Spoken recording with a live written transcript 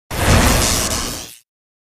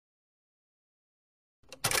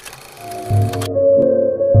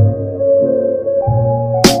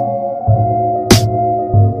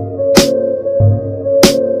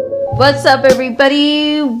What's up,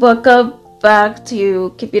 everybody? Welcome back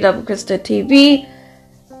to Keep It Up with Krista TV.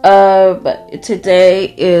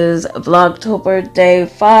 Today is vlogotober day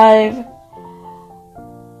 5,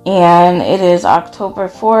 and it is October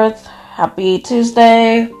 4th. Happy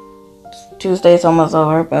Tuesday. Tuesday's almost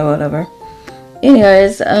over, but whatever.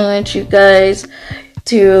 Anyways, I want you guys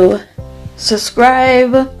to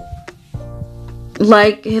subscribe,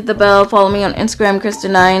 like, hit the bell, follow me on Instagram,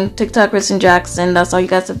 Krista9, TikTok, Kristen Jackson. That's all you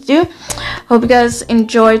guys have to do. Hope you guys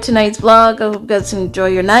enjoy tonight's vlog. I hope you guys enjoy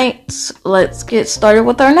your nights. Let's get started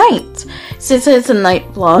with our night. Since it's a night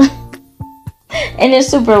vlog and it's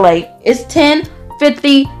super late. It's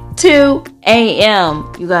 10:52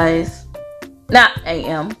 a.m. you guys. Not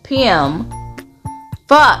a.m. p.m.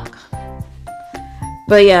 Fuck.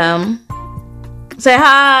 But yeah. Say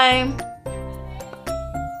hi.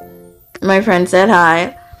 My friend said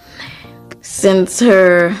hi. Since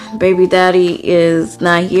her baby daddy is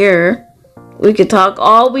not here, we could talk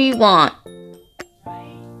all we want.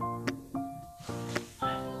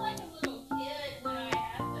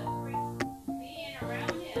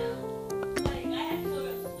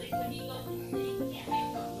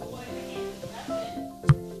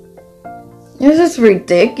 This is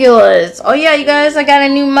ridiculous. Oh yeah, you guys, I got a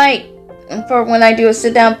new mic for when I do a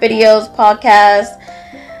sit-down videos, podcast,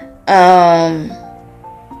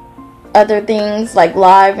 other things like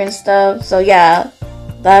live and stuff. So yeah,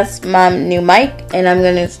 that's my new mic, and I'm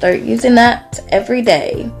gonna start using that every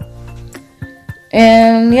day.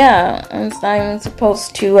 And yeah, I'm not even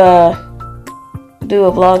supposed to do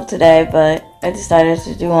a vlog today, but I decided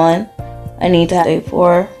to do one. I need to have day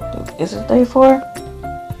 4. Is it day 4?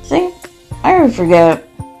 See, I already forget.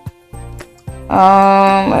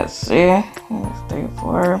 Let's see. It's day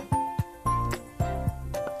 4.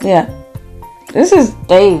 Yeah, this is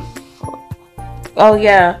day 4. Oh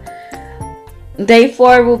yeah, day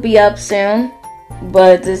 4 will be up soon,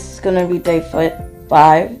 but this is gonna be day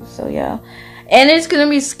 5. So yeah, and it's gonna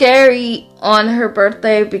be scary on her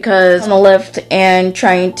birthday because on a lift and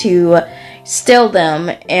trying to steal them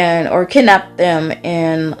or kidnap them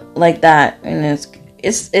and like that, and it's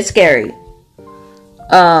scary.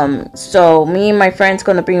 So me and my friend's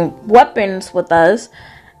gonna bring weapons with us,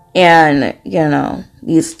 and you know,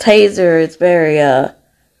 these taser is very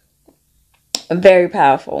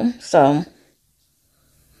powerful. So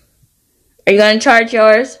are you gonna charge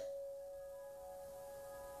yours?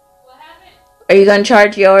 What happened? Are you gonna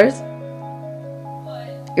charge yours? What?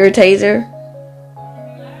 Your taser?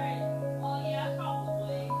 Alright. Oh yeah,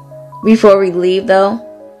 probably. Before we leave though?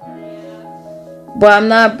 Yeah. But I'm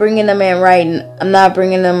not bringing them in I'm not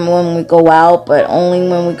bringing them when we go out, but only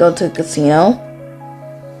when we go to the casino.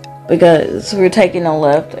 Because we're taking a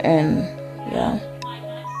lift, and yeah.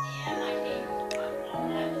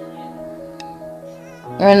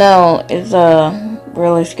 I know, it's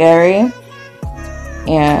really scary.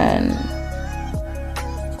 And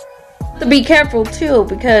to be careful too,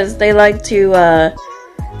 because they like to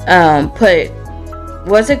put,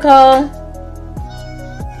 what's it called?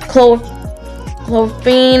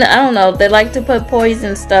 Chlorophene? I don't know. They like to put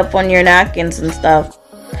poison stuff on your napkins and stuff.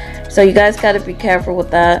 So you guys gotta be careful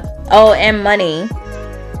with that. Oh, and money.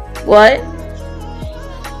 What?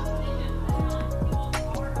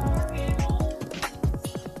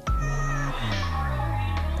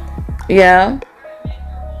 Yeah.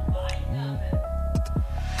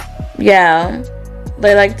 Yeah.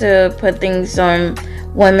 They like to put things on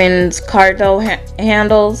women's car door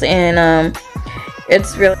handles, and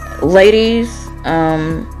it's really, ladies,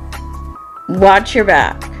 watch your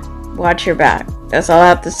back. Watch your back. That's all I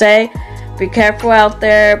have to say. Be careful out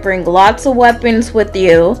there. Bring lots of weapons with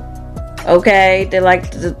you. Okay? They like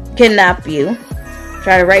to kidnap you,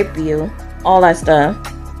 try to rape you, all that stuff.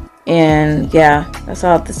 And yeah, that's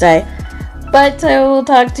all I have to say. But I will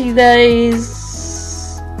talk to you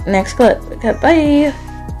guys next clip. Okay, bye.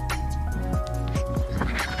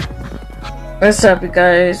 What's up, you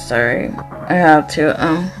guys? Sorry, I have to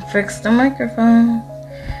fix the microphone.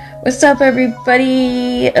 What's up,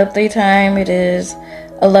 everybody? Update time. It is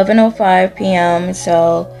 11:05 p.m.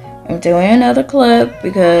 So I'm doing another clip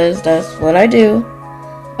because that's what I do.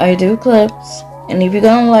 I do clips, and if you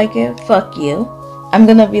don't like it, fuck you. I'm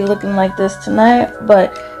gonna be looking like this tonight,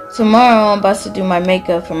 but tomorrow I'm about to do my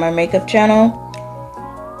makeup for my makeup channel.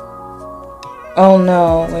 Oh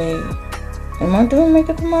no, wait. Am I doing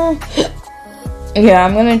makeup tomorrow? Yeah,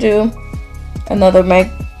 I'm gonna do another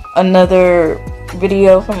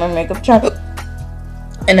video for my makeup channel.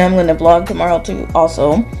 And I'm gonna vlog tomorrow too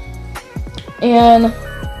also. And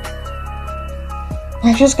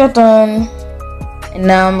I just got done, and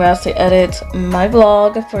now I'm about to edit my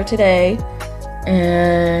vlog for today.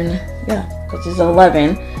 And yeah, because it's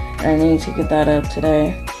 11 and I need to get that up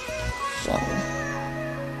today. So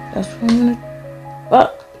that's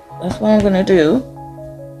what I'm gonna do.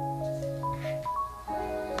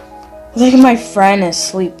 I think my friend is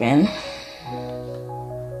sleeping.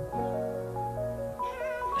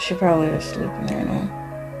 She probably is sleeping right now.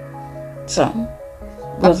 So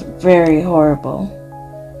it was very horrible.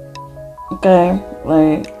 Okay,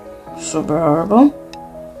 like super horrible.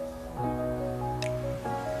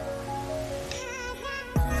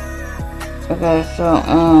 Okay, so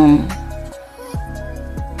I'm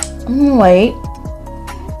gonna wait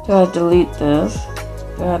till I delete this.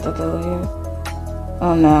 Do I have to delete it?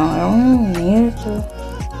 Oh no, I don't need it to.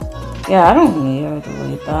 Yeah, I don't need to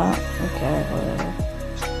delete that. Okay, whatever.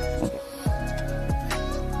 Okay.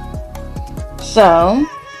 So,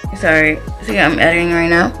 sorry. See, I'm editing right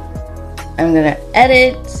now. I'm gonna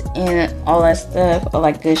edit and all that stuff, all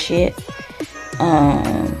that good shit.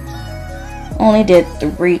 Only did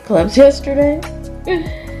 3 clips yesterday,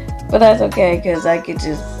 but that's okay because I could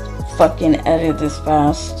just fucking edit this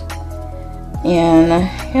fast. And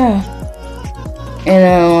yeah, and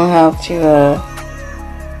I don't have to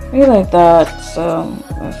be like that. So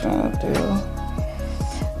I'm trying to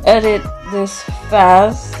edit this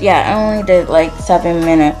fast. Yeah, I only did like 7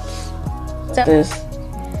 minutes. This,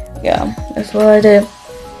 yeah, that's what I did.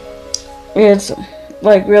 It's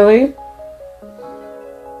like really.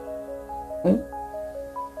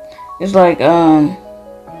 It's like, yeah,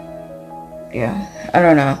 I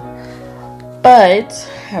don't know. But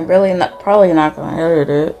I'm probably not gonna edit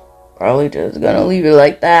it. Probably just gonna leave it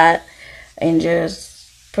like that and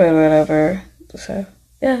just put whatever. So,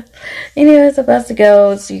 yeah. Anyways, I'm about to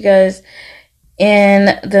go. See you guys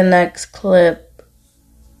in the next clip.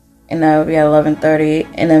 And that'll be at 11:30.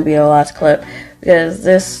 And that'll be the last clip. Because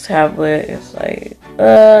this tablet is like,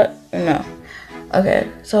 no. Okay,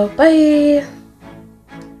 so bye.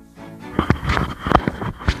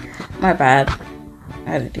 My bad. I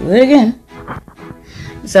had to do it again.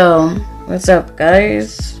 So, what's up,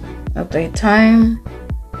 guys? Update time.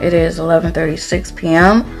 It is 11:36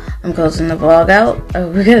 p.m. I'm closing the vlog out. I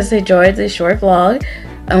hope you guys enjoyed this short vlog.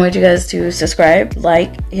 I want you guys to subscribe,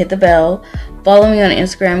 like, hit the bell. Follow me on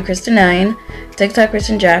Instagram, Kristen9, TikTok,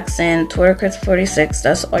 Kristen Jackson, Twitter, Kristen46.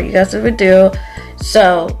 That's all you guys ever do.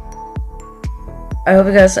 So, I hope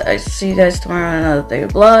I see you guys tomorrow on another day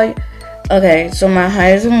of vlog. Okay, so my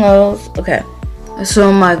highs and lows. Okay,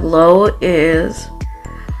 so my low is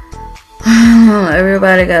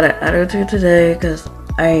everybody got an attitude today because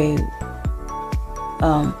I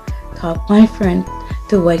talked my friend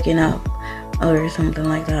to waking up or something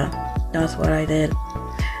like that. That's what I did,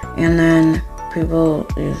 and then people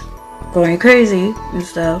is going crazy and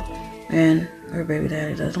stuff, and her baby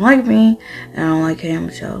daddy doesn't like me, and I don't like him.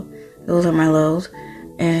 So those are my lows.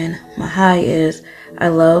 And my high is I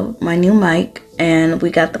love my new mic and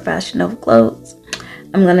we got the Fashion Nova clothes.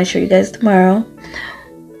 I'm gonna show you guys tomorrow.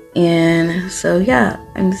 And so yeah,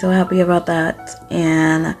 I'm so happy about that.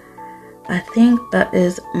 And I think that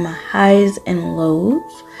is my highs and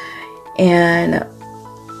lows. And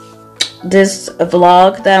this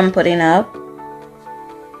vlog that I'm putting up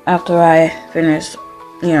after I finish,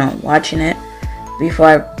 watching it before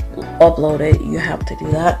I upload it, you have to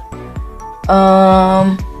do that.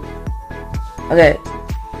 Okay,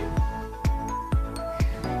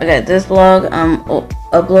 this vlog I'm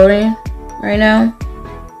uploading right now.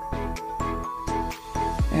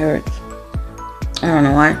 It hurts. I don't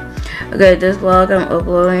know why. Okay, this vlog I'm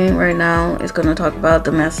uploading right now is gonna talk about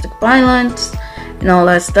domestic violence and all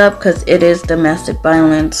that stuff because it is domestic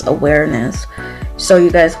violence awareness. So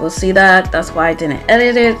you guys will see that. That's why I didn't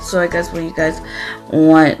edit it. So I guess when you guys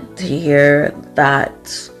want to hear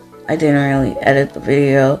that, I didn't really edit the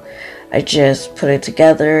video. I just put it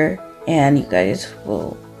together, and you guys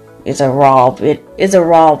will. It's a raw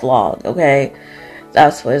vlog. Okay,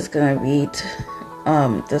 that's what it's gonna be.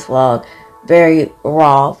 This vlog, very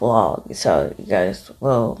raw vlog. So you guys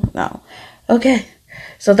will know. Okay,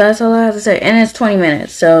 so that's all I have to say, and it's 20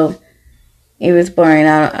 minutes. So if it's boring,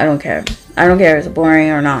 I don't care. I don't care if it's boring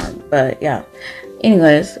or not. But yeah.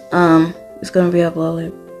 Anyways, it's gonna be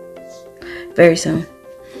uploaded very soon.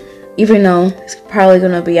 Even though it's probably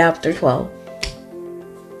going to be after 12.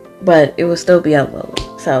 But it will still be uploaded.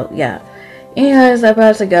 So, yeah. Anyways, I'm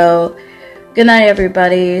about to go. Good night,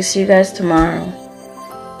 everybody. See you guys tomorrow.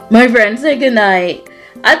 My friend said good night.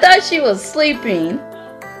 I thought she was sleeping.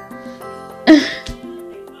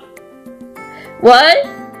 What?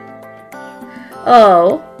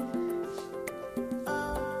 Oh.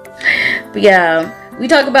 But yeah, we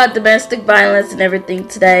talk about domestic violence and everything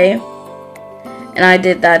today. And I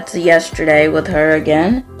did that yesterday with her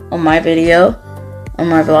again. on my video, on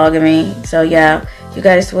my vlog of me. So yeah, you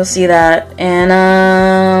guys will see that. And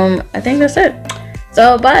I think that's it.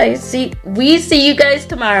 So bye. We see you guys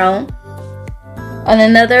tomorrow on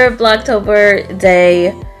another Vlogtober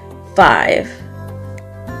day 5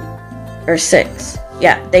 or 6.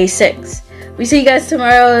 Yeah, day 6. We see you guys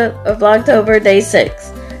tomorrow of Vlogtober day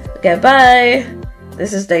 6. Okay, bye.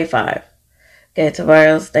 This is day 5. Okay,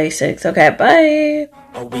 tomorrow's day 6. Okay, bye.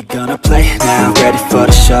 Are we gonna play now? Ready for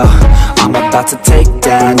the show? I'm about to take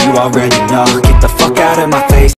down, you already know. Get the fuck out of my face.